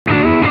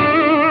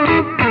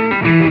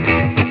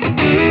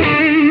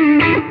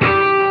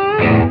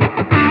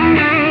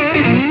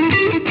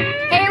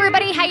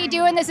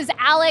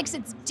Alex.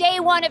 It's day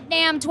one of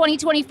NAMM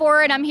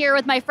 2024, and I'm here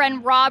with my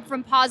friend Rob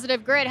from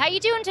Positive Grid. How you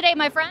doing today,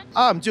 my friend?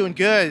 I'm doing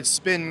good. It's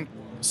been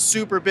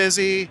super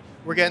busy.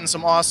 We're getting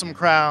some awesome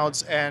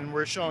crowds, and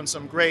we're showing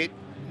some great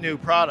new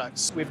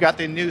products. We've got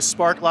the new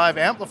Spark Live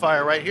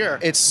amplifier right here.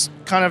 It's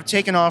kind of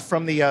taken off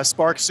from the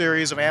Spark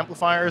series of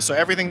amplifiers, so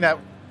everything that,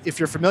 if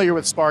you're familiar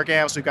with Spark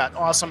amps, we've got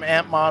awesome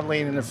amp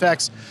modeling and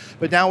effects,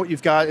 but now what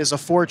you've got is a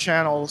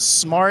 4-channel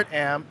smart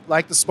amp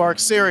like the Spark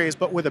series,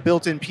 but with a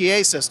built-in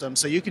PA system.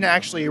 So you can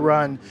actually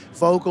run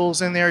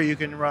vocals in there, you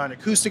can run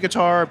acoustic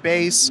guitar,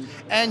 bass,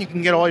 and you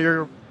can get all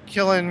your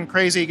killing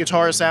crazy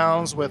guitar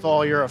sounds with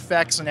all your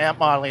effects and amp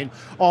modeling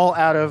all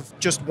out of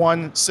just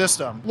one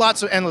system.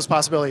 Lots of endless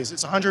possibilities.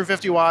 It's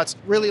 150 watts,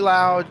 really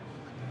loud,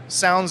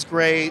 sounds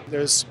great.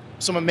 There's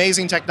some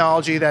amazing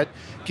technology that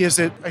gives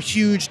it a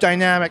huge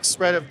dynamic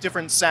spread of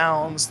different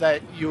sounds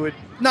that you would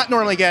not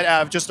normally get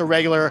out of just a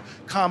regular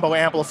combo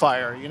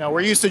amplifier. You know,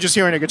 we're used to just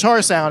hearing a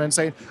guitar sound and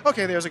saying,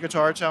 okay, there's a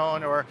guitar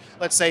tone, or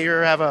let's say you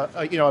have a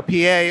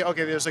PA,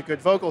 okay, there's a good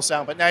vocal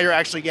sound, but now you're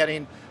actually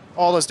getting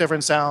all those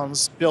different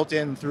sounds built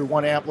in through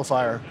one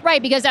amplifier.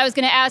 Right, because I was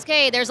going to ask,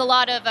 hey, there's a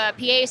lot of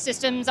PA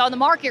systems on the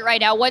market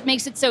right now. What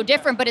makes it so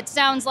different? But it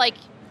sounds like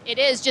it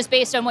is just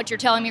based on what you're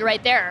telling me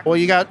right there. Well,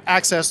 you got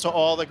access to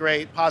all the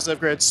great Positive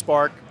Grid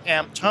Spark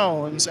amp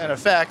tones and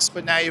effects,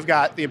 but now you've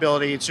got the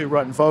ability to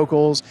run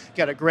vocals,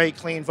 get a great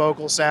clean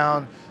vocal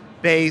sound,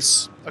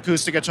 bass,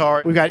 acoustic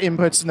guitar. We've got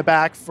inputs in the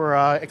back for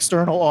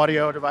external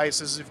audio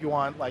devices if you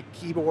want, like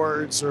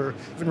keyboards, or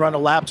even run a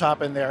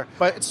laptop in there.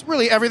 But it's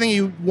really everything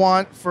you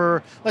want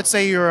for, let's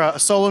say you're a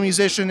solo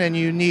musician and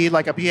you need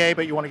like a PA,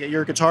 but you want to get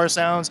your guitar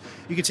sounds.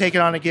 You can take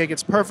it on a gig.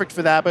 It's perfect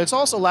for that, but it's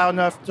also loud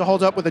enough to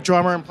hold up with a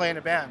drummer and play in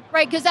a band.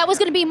 Right, because that was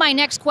going to be my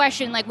next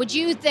question. Like, would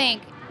you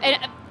think,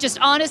 just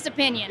honest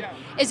opinion,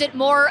 is it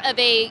more of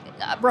a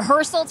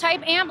rehearsal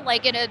type amp,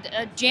 like in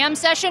a jam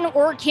session,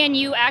 or can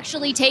you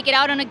actually take it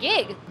out on a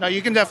gig? No,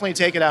 you can definitely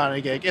take it out on a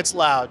gig. It's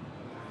loud.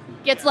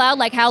 Gets loud?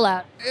 Like how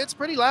loud? It's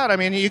pretty loud. I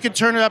mean, you can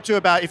turn it up to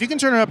about, if you can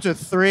turn it up to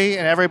 3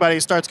 and everybody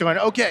starts going,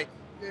 okay,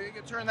 you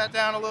can turn that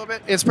down a little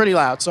bit. It's pretty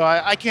loud. So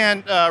I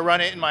can't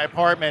run it in my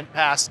apartment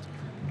past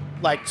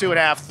like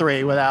 2.5,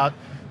 3 without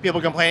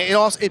people complaining.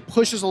 It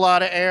pushes a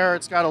lot of air.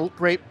 It's got a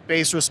great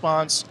bass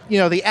response. You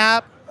know, the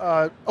app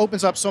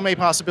opens up so many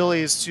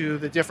possibilities to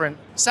the different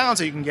sounds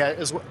that you can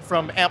get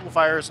from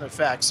amplifiers and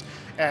effects.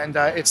 And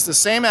it's the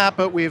same app,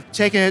 but we've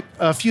taken it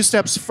a few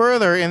steps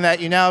further in that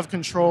you now have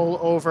control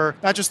over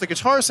not just the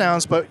guitar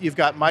sounds, but you've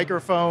got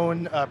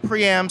microphone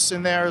preamps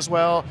in there as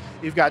well.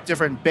 You've got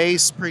different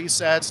bass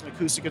presets and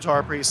acoustic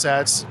guitar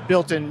presets,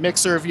 built-in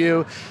mixer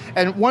view.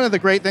 And one of the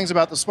great things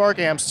about the Spark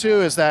amps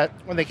too is that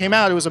when they came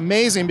out, it was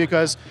amazing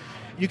because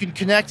you can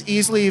connect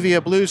easily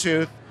via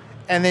Bluetooth,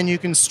 and then you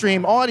can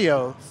stream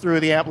audio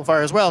through the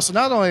amplifier as well. So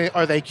not only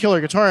are they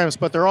killer guitar amps,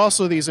 but they're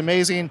also these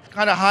amazing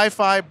kind of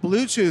hi-fi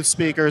Bluetooth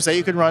speakers that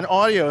you can run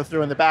audio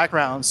through in the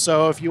background.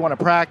 So if you want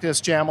to practice,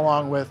 jam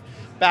along with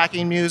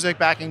backing music,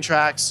 backing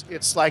tracks,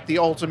 it's like the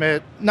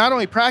ultimate, not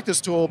only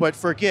practice tool, but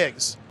for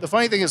gigs. The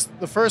funny thing is,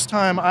 the first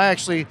time I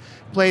actually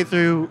played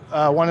through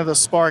one of the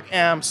Spark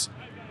amps,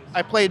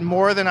 I played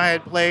more than I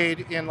had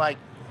played in like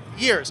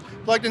years.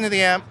 Plugged into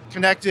the amp,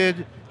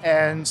 connected,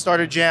 and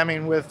started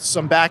jamming with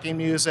some backing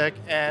music,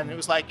 and it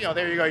was like,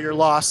 there you go, you're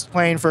lost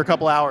playing for a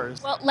couple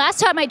hours. Well, last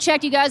time I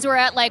checked, you guys were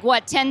at like,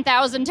 what,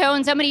 10,000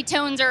 tones? How many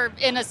tones are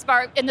in the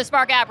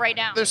Spark app right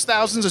now? There's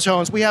thousands of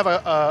tones. We have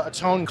a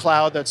tone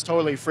cloud that's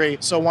totally free.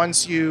 So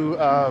once you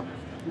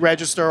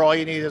register, all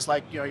you need is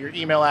like, your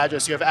email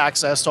address. You have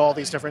access to all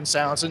these different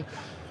sounds. And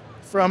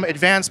from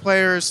advanced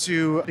players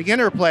to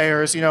beginner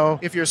players,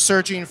 if you're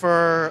searching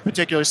for a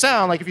particular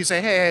sound, like if you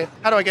say, hey,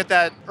 how do I get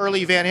that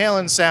early Van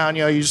Halen sound?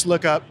 You just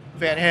look up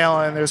Van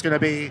Halen, and there's going to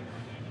be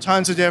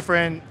tons of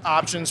different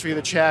options for you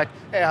to check.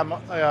 Hey, I'm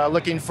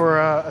looking for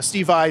a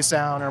Steve Vai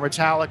sound, or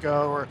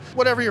Metallica, or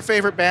whatever your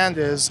favorite band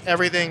is.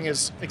 Everything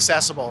is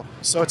accessible.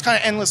 So it's kind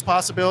of endless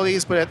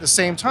possibilities, but at the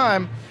same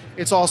time,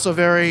 it's also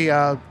very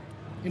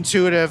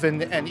intuitive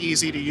and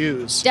easy to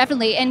use.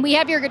 Definitely, and we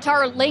have your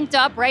guitar linked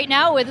up right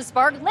now with a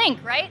Spark Link,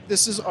 right?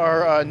 This is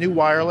our new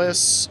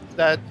wireless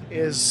that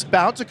is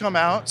about to come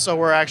out, so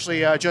we're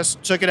actually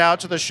just took it out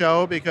to the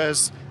show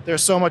because they're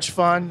so much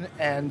fun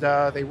and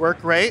they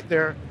work great.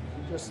 They're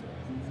just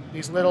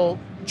these little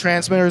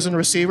transmitters and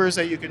receivers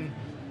that you can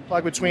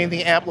plug between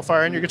the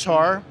amplifier and your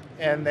guitar,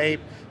 and they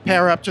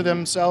pair up to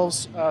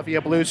themselves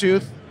via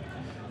Bluetooth,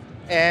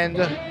 and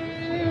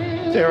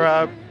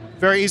they're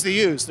very easy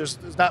to use. There's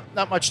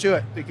not much to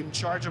it. You can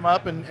charge them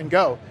up and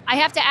go. I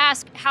have to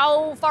ask,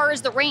 how far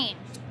is the range?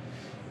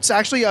 It's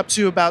actually up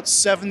to about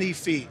 70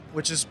 feet,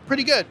 which is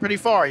pretty good, pretty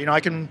far.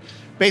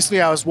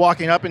 I was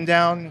walking up and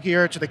down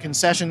here to the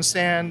concession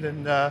stand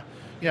and,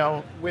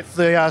 with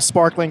the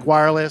SparkLink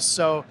wireless.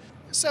 So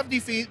 70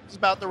 feet is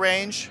about the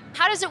range.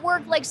 How does it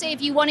work, like, say,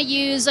 if you want to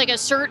use like a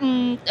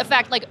certain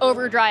effect, like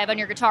overdrive on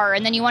your guitar,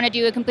 and then you want to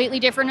do a completely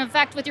different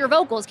effect with your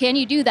vocals? Can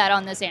you do that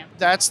on this amp?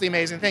 That's the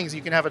amazing thing.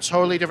 You can have a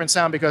totally different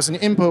sound because in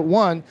input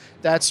 1,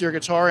 that's your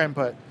guitar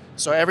input.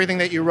 So everything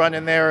that you run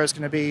in there is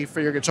going to be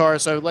for your guitar.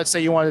 So let's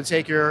say you want to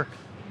take your,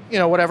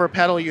 whatever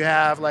pedal you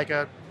have,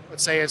 let's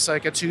say it's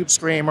like a tube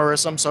screamer or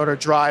some sort of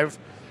drive,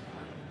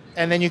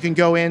 and then you can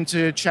go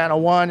into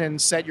channel 1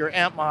 and set your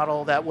amp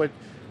model that would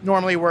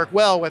normally work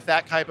well with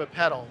that type of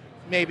pedal.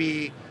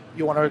 Maybe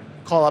you want to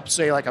call up,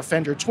 say, like a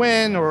Fender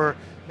Twin or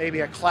maybe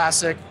a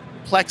classic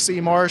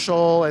Plexi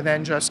Marshall, and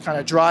then just kind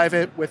of drive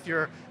it with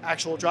your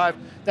actual drive.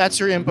 That's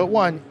your input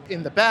 1.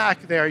 In the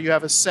back there, you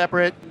have a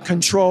separate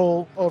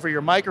control over your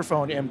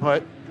microphone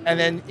input, and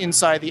then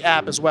inside the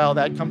app as well,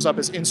 that comes up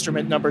as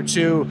instrument number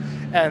 2,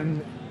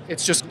 and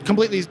it's just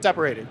completely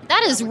separated.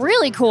 That is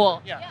really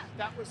cool. Yeah,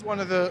 that was one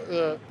of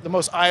the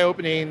most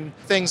eye-opening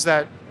things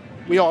that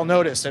we all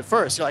noticed at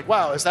first. You're like,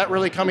 wow, is that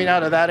really coming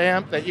out of that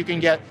amp, that you can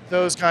get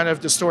those kind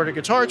of distorted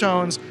guitar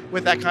tones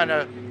with that kind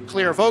of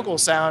clear vocal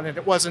sound, and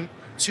it wasn't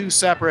 2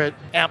 separate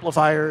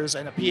amplifiers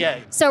and a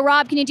PA. So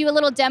Rob, can you do a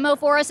little demo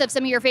for us of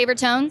some of your favorite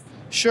tones?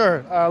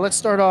 Sure. Let's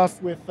start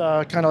off with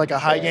kind of like a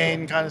high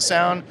gain kind of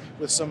sound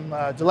with some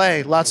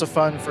delay. Lots of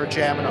fun for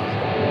jamming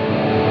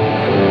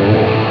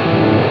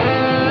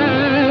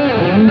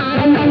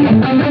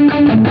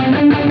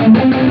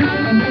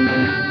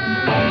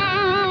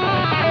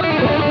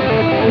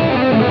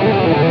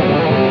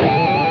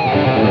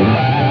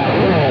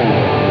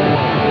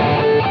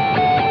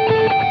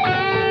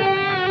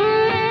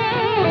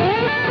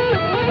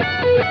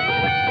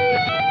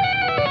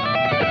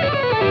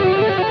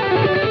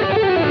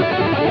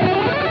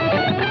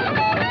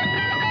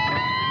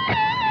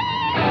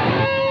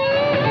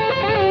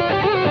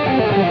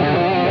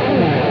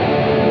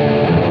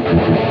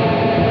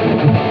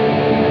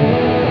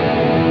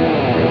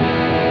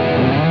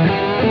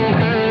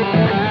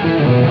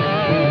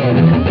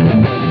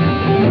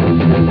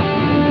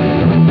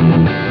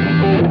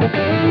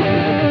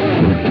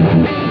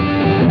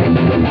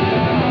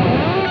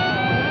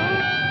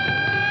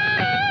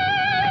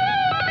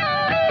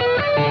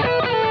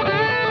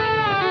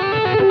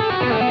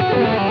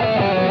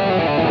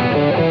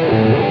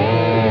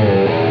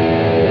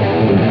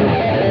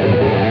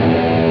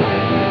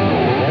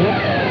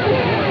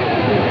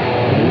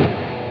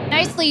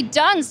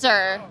Done,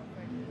 sir.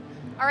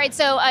 All right,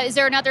 so is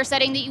there another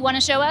setting that you want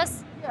to show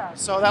us? Yeah,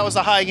 so that was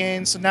a high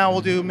gain. So now we'll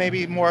do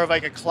maybe more of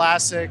like a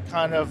classic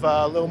kind of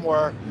a little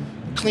more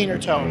cleaner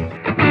tone.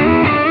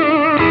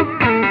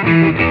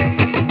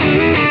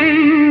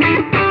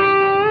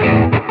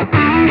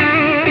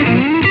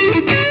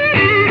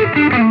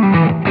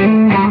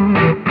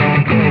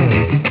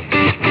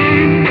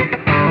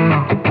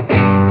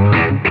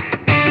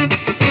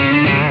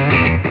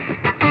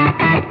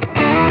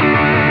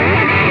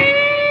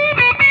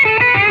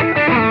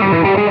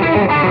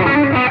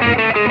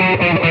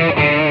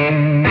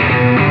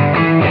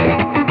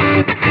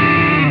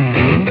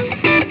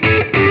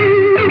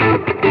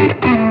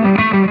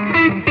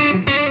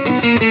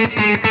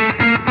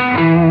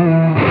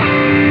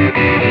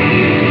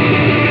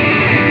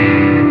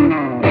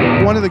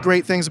 One of the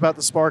great things about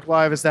the Spark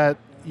Live is that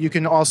you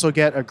can also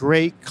get a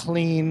great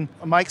clean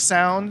mic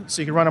sound,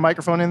 so you can run a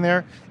microphone in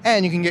there,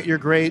 and you can get your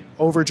great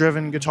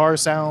overdriven guitar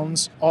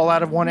sounds all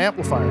out of one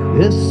amplifier.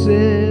 They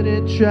said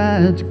it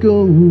tried to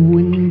go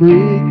and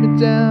break me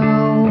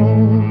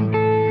down.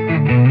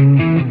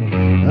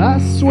 I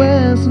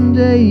swear some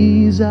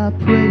days I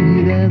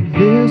pray that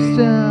this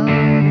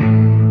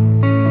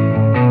time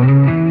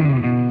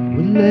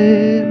would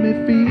let me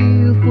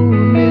feel for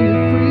a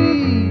minute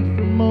free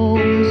from all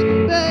this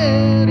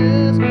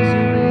madness,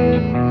 misery,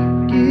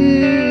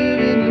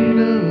 giving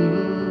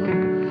enough,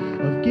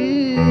 of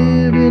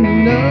giving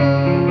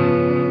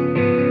enough.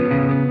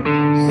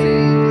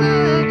 Seems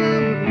like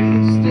I'm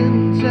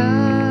wasting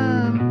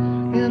time,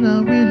 and I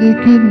really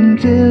couldn't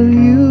tell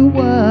you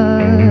why.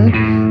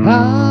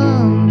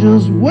 I'm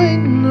just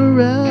waiting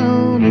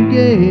around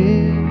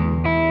again.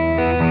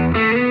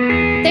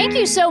 Thank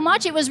you so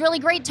much. It was really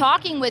great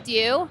talking with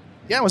you.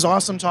 Yeah, it was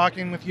awesome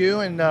talking with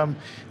you, and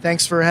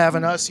thanks for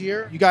having us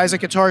here. You guys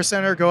at Guitar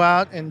Center, go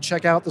out and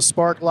check out the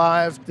Spark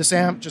Live. This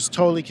amp just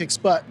totally kicks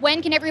butt.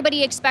 When can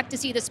everybody expect to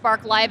see the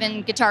Spark Live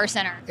in Guitar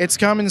Center? It's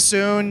coming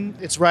soon.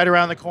 It's right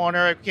around the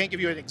corner. I can't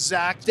give you an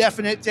exact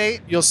definite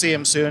date. You'll see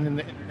him soon in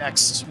the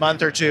next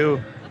month or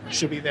two.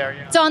 Should be there.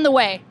 Yeah. It's on the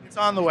way. It's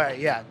on the way.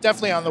 Yeah,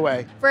 definitely on the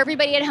way. For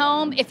everybody at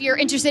home, if you're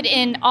interested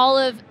in all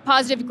of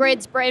Positive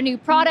Grid's brand new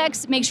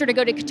products, make sure to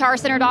go to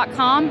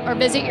guitarcenter.com or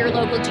visit your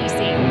local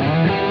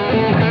GC.